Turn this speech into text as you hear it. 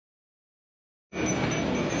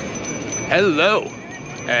Hello,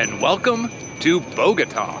 and welcome to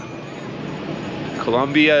Bogota,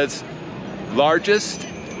 Colombia's largest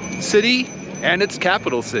city and its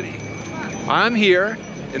capital city. I'm here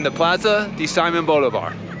in the Plaza de Simon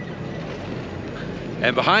Bolivar.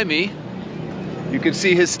 And behind me, you can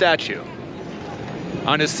see his statue.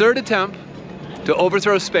 On his third attempt to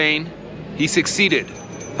overthrow Spain, he succeeded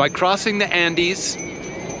by crossing the Andes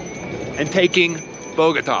and taking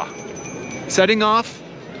Bogota, setting off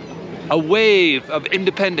a wave of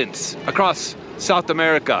independence across South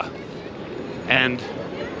America. And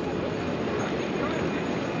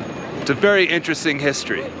it's a very interesting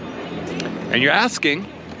history. And you're asking,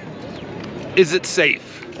 is it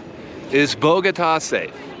safe? Is Bogota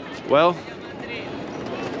safe? Well,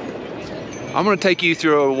 I'm gonna take you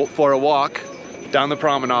for a walk down the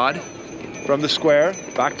promenade from the square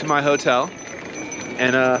back to my hotel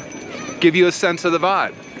and give you a sense of the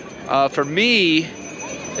vibe. For me,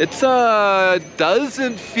 it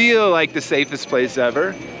doesn't feel like the safest place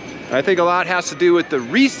ever. I think a lot has to do with the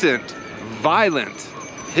recent violent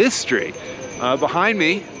history. Behind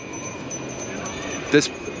me, this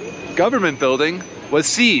government building was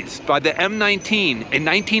seized by the M19 in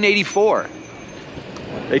 1984.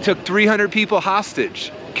 They took 300 people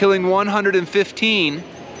hostage, killing 115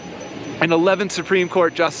 and 11 Supreme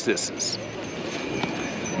Court justices.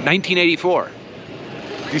 1984.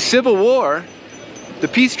 The Civil War, the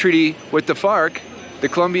peace treaty with the FARC, the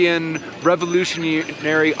Colombian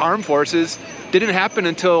Revolutionary Armed Forces, didn't happen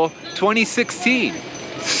until 2016,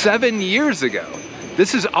 7 years ago.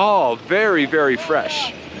 This is all very, very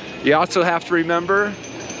fresh. You also have to remember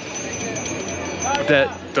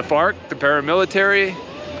that the FARC, the paramilitary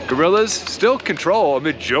guerrillas, still control a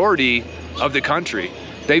majority of the country.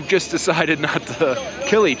 They've just decided not to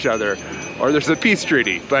kill each other, or there's a peace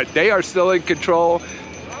treaty, but they are still in control.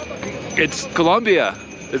 It's Colombia.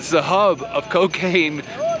 It's the hub of cocaine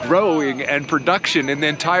growing and production in the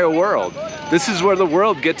entire world. This is where the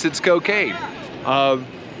world gets its cocaine.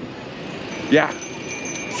 Yeah.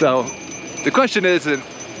 So the question isn't,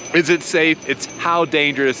 is it safe? It's how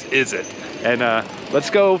dangerous is it? And let's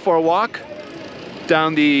go for a walk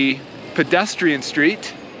down the pedestrian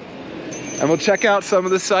street and we'll check out some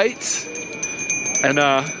of the sights and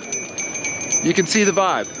you can see the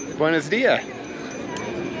vibe. Buenos dias.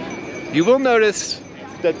 You will notice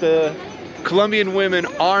that the Colombian women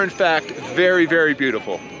are in fact very, very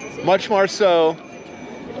beautiful. Much more so,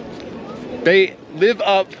 they live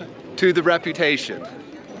up to the reputation.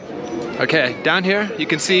 Okay, down here you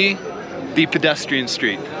can see the pedestrian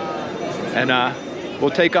street. And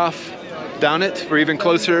we'll take off down it. We're even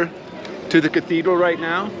closer to the cathedral right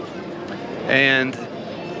now. And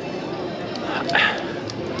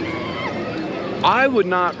I would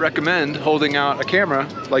not recommend holding out a camera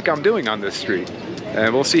like I'm doing on this street.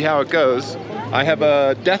 And we'll see how it goes. I have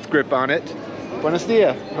a death grip on it. Buenos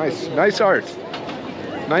dias. Nice art.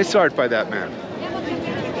 Nice art by that man.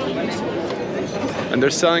 And they're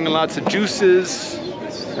selling lots of juices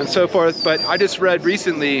and so forth. But I just read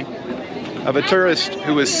recently of a tourist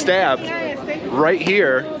who was stabbed right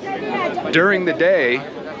here during the day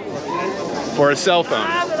for a cell phone,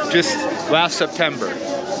 just last September.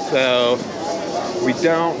 So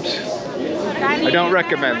I don't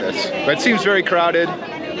recommend this, but it seems very crowded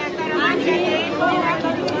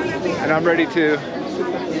and I'm ready to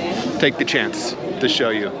take the chance to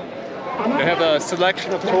show you. They have a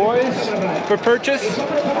selection of toys for purchase.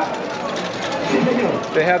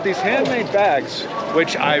 They have these handmade bags,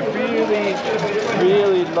 which I really,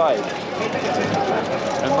 really like.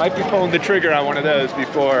 I might be pulling the trigger on one of those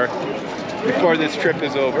before this trip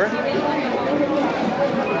is over.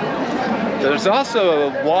 There's also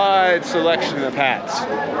a wide selection of hats.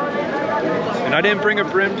 And I didn't bring a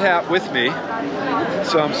brimmed hat with me,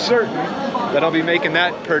 so I'm certain that I'll be making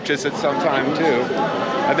that purchase at some time too.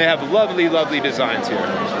 And they have lovely, lovely designs here.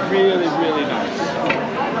 Really, really nice.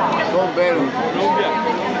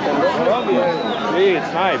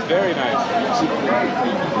 It's nice, very nice.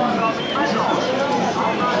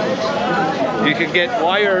 You can get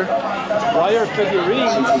wire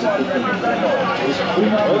figurines.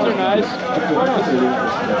 Those are nice.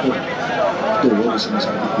 dolores en las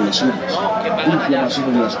articulaciones, inflamación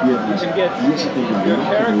en las piernas y ese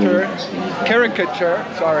caricature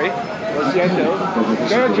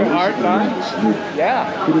art done. Yeah.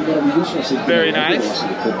 Very nice.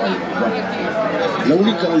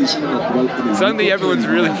 Suddenly everyone's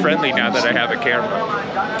really friendly now that I have a camera.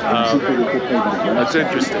 That's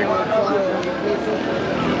interesting.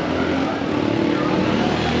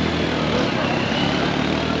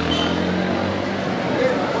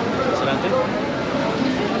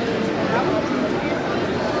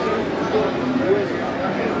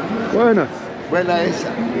 Buenas. Buena esa.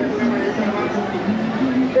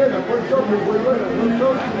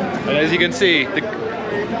 And as you can see, the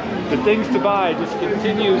things to buy just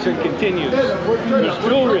continues and continues. There's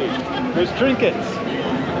jewelry, there's trinkets,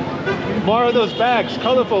 more of those bags,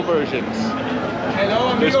 colorful versions. Hello,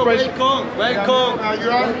 amigo, welcome, welcome.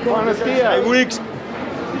 Buenos dias. Weeks.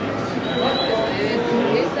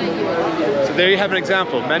 So there you have an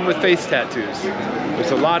example, men with face tattoos. There's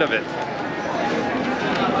a lot of it.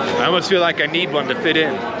 I almost feel like I need one to fit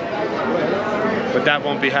in, but that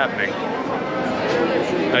won't be happening.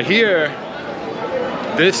 Now here,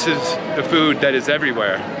 this is the food that is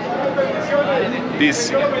everywhere.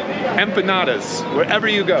 These empanadas, wherever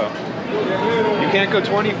you go. You can't go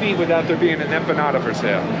 20 feet without there being an empanada for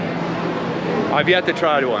sale. I've yet to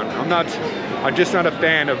try one. I'm just not a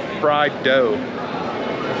fan of fried dough.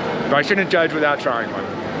 But I shouldn't judge without trying one.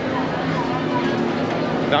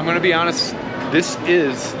 Now I'm gonna be honest, this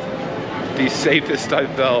is the safest I've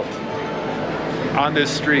felt on this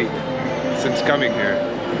street since coming here.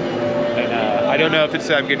 And I don't know if it's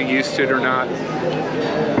that I'm getting used to it or not,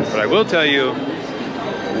 but I will tell you,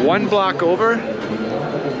 one block over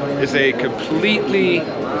is a completely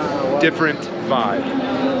different vibe.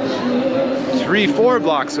 3-4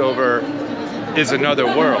 blocks over is another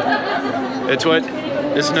world. It's what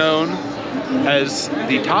is known as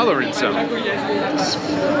the tolerance zone.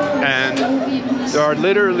 And there are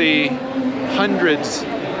literally hundreds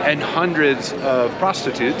and hundreds of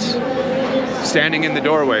prostitutes standing in the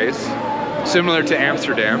doorways, similar to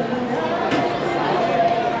Amsterdam.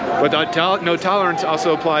 But no tolerance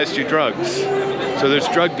also applies to drugs. So there's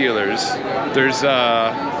drug dealers, there's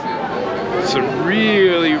some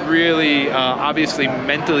really obviously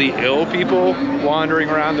mentally ill people wandering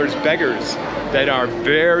around. There's beggars that are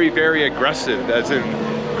very aggressive, as in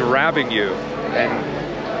grabbing you. And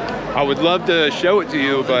I would love to show it to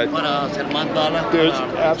you, but there's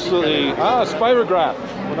absolutely, spirograph.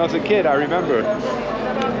 When I was a kid, I remember.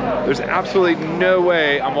 There's absolutely no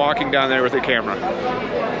way I'm walking down there with a camera.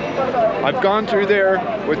 I've gone through there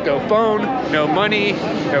with no phone, no money,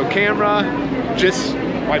 no camera, just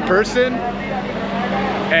my person,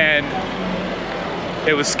 and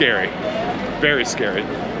it was scary, very scary.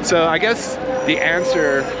 So I guess the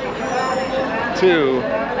answer to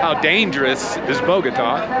how dangerous is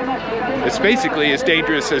Bogota, it's basically as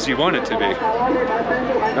dangerous as you want it to be.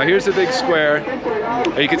 Now here's the big square.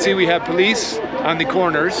 You can see we have police on the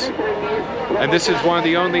corners, and this is one of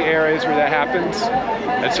the only areas where that happens.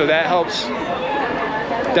 And so that helps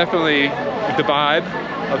definitely with the vibe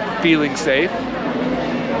of feeling safe.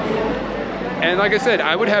 And like I said,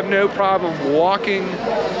 I would have no problem walking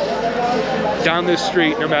down this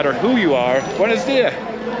street no matter who you are. Buenos dias.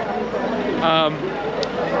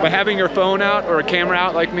 But having your phone out or a camera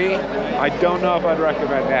out like me, I don't know if I'd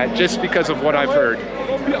recommend that, just because of what I've heard.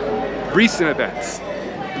 Recent events.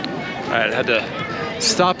 I had to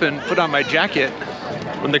stop and put on my jacket.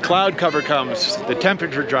 When the cloud cover comes, the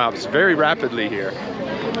temperature drops very rapidly here.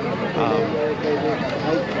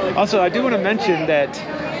 Also, I do want to mention that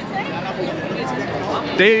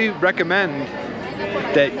they recommend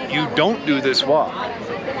that you don't do this walk.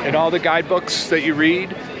 In all the guidebooks that you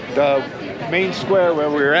read, the main square where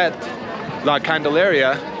we're at, La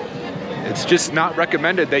Candelaria, it's just not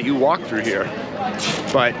recommended that you walk through here.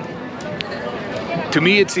 But to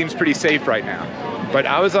me, it seems pretty safe right now. But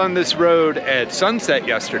I was on this road at sunset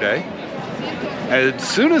yesterday, and as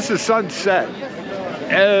soon as the sun set,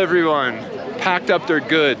 everyone packed up their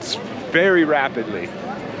goods very rapidly,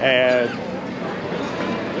 and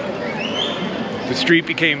the street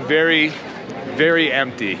became very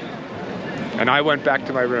empty. And I went back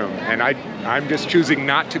to my room, and I'm just choosing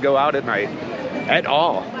not to go out at night at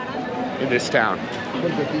all in this town.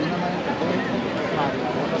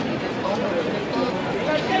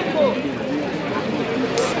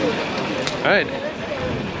 All right,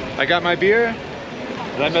 I got my beer,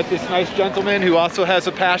 and I met this nice gentleman who also has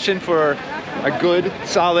a passion for a good,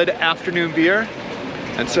 solid afternoon beer.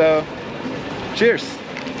 And so, cheers.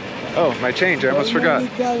 Oh, my change, I almost forgot.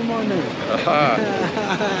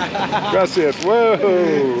 Gracias, whoa.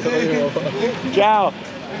 Ciao.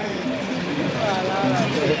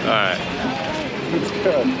 All right, let's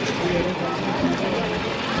go.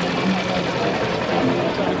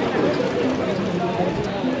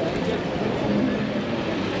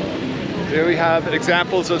 Here we have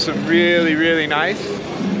examples of some really nice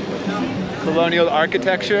colonial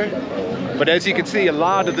architecture. But as you can see, a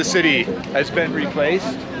lot of the city has been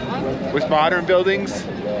replaced with modern buildings.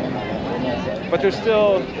 But there's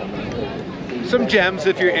still some gems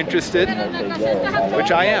if you're interested,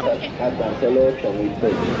 which I am.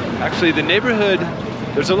 Actually, the neighborhood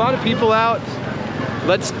There's a lot of people out.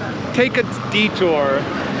 Let's take a detour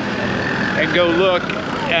and go look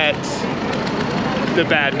at the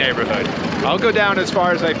bad neighborhood. I'll go down as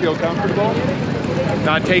far as I feel comfortable,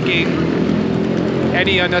 not taking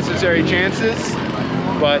any unnecessary chances,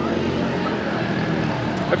 but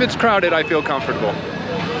if it's crowded, I feel comfortable.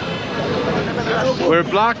 We're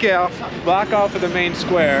block off of the main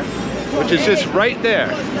square, which is just right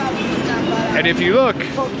there. And if you look,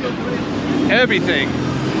 everything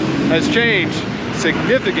has changed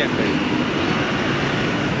significantly.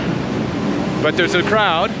 But there's a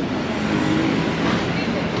crowd,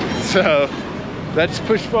 so let's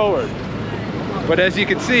push forward. But as you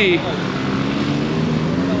can see,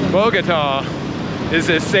 Bogota is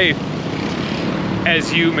as safe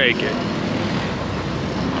as you make it.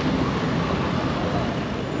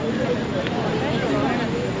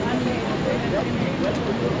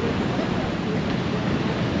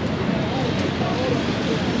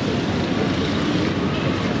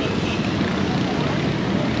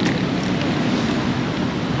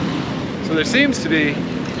 So there seems to be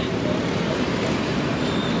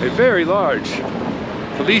a very large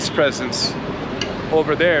police presence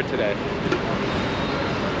over there today.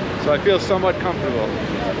 So I feel somewhat comfortable.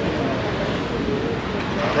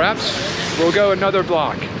 Perhaps we'll go another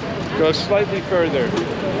block, go slightly further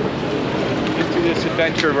into this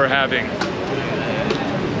adventure we're having.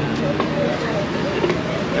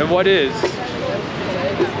 And what is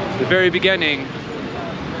the very beginning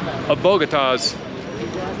of Bogotá's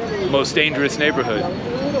most dangerous neighborhood.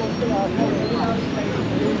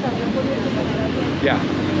 Yeah.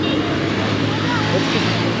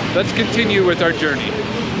 Let's continue with our journey.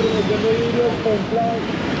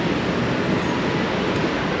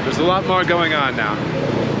 There's a lot more going on now.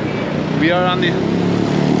 We are on the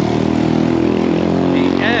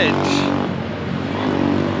edge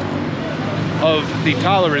of the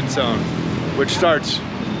tolerance zone, which starts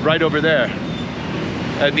right over there.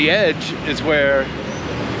 And the edge is where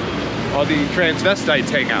all the transvestites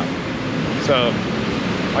hang out. So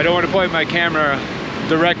I don't want to point my camera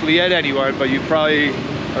directly at anyone, but you probably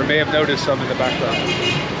or may have noticed some in the background.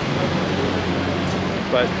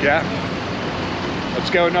 But yeah, let's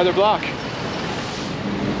go another block.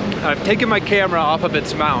 I've taken my camera off of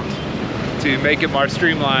its mount to make it more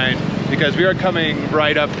streamlined because we are coming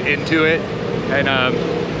right up into it. And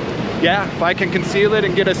yeah, if I can conceal it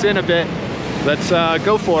and get us in a bit, let's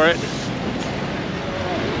go for it.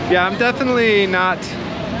 Yeah, I'm definitely not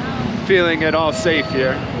feeling at all safe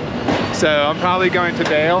here. So I'm probably going to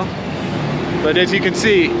bail. But as you can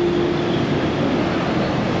see,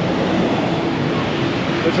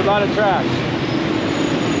 there's a lot of trash.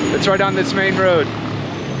 It's right on this main road.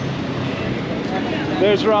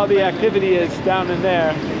 There's where all the activity is, down in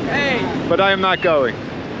there. Hey. But I am not going.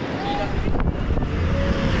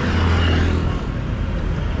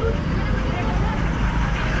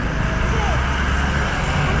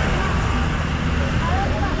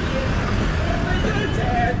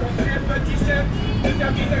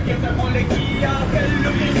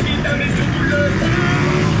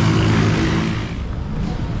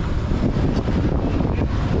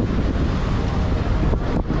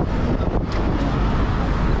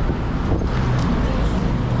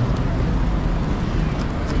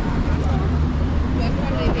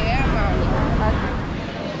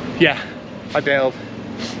 Yeah, I bailed.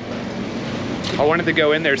 I wanted to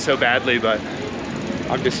go in there so badly, but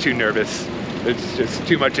I'm just too nervous. It's just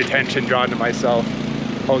too much attention drawn to myself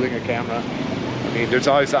holding a camera. I mean, there's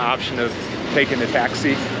always the option of taking a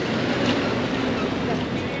taxi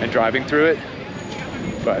and driving through it,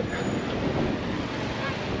 but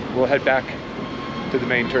we'll head back to the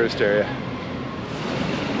main tourist area.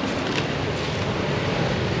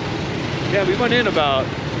 Yeah, we went in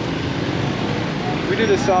we did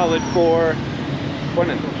a solid 4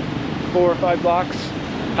 or 5 blocks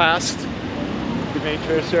past the main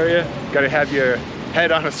tourist area. Gotta have your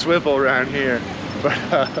head on a swivel around here. But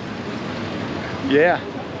yeah,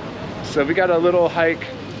 so we got a little hike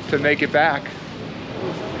to make it back,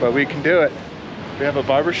 but we can do it. We have a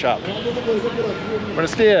barber shop.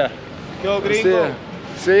 Buenos dias. Yo, gringo.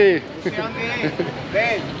 Sí.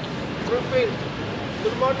 Ben.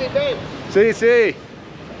 Good morning, Ben. Sí, sí.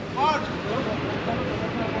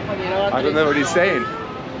 I don't know what he's saying,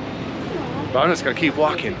 but I'm just gonna keep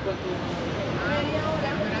walking.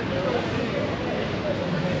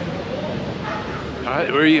 All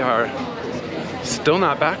right, we are still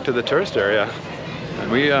not back to the tourist area.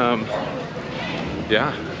 And we,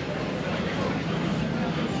 yeah,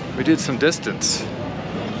 we did some distance.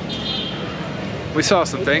 We saw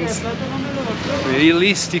some things. I mean, at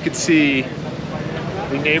least you could see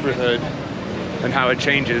the neighborhood and how it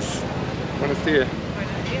changes. Buenos dias.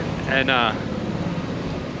 And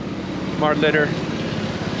more litter,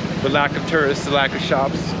 the lack of tourists, the lack of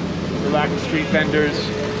shops, the lack of street vendors,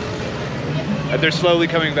 and they're slowly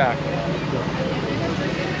coming back.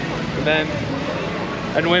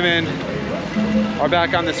 And women are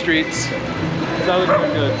back on the streets selling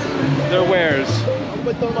their goods, their wares.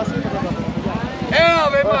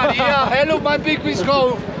 Ave Maria, hello my big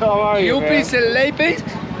Visco. How are you, man? Please ladies.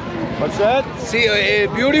 What's that? See,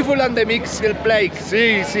 beautiful and the mix plate.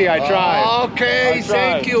 See, I tried. Okay, I tried.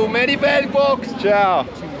 thank you. Many bad walks. Ciao.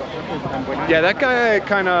 Yeah, that guy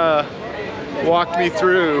kind of walked me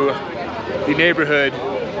through the neighborhood,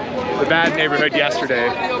 the bad neighborhood yesterday.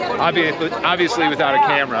 Obviously without a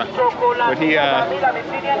camera, but he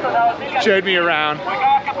showed me around.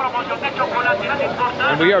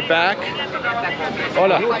 And we are back.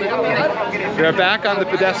 Hola. We are back on the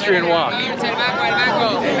pedestrian walk.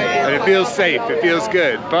 And it feels safe, it feels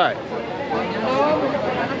good, but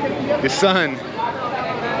the sun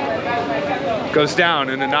goes down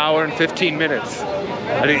in an hour and 15 minutes.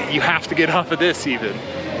 You have to get off of this even.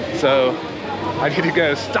 So I need to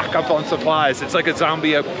go stock up on supplies. It's like a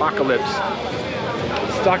zombie apocalypse.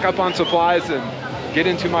 Stock up on supplies and get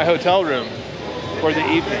into my hotel room for the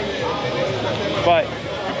evening. But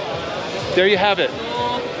there you have it.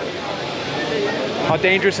 How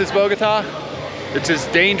dangerous is Bogota? It's as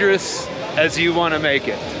dangerous as you want to make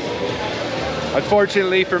it.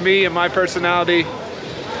 Unfortunately for me and my personality,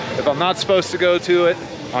 if I'm not supposed to go to it,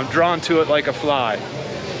 I'm drawn to it like a fly.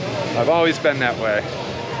 I've always been that way.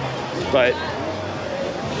 But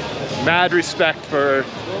mad respect for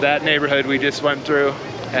that neighborhood we just went through.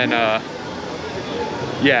 And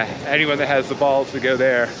yeah, anyone that has the balls to go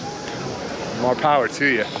there, more power to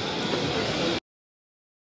you.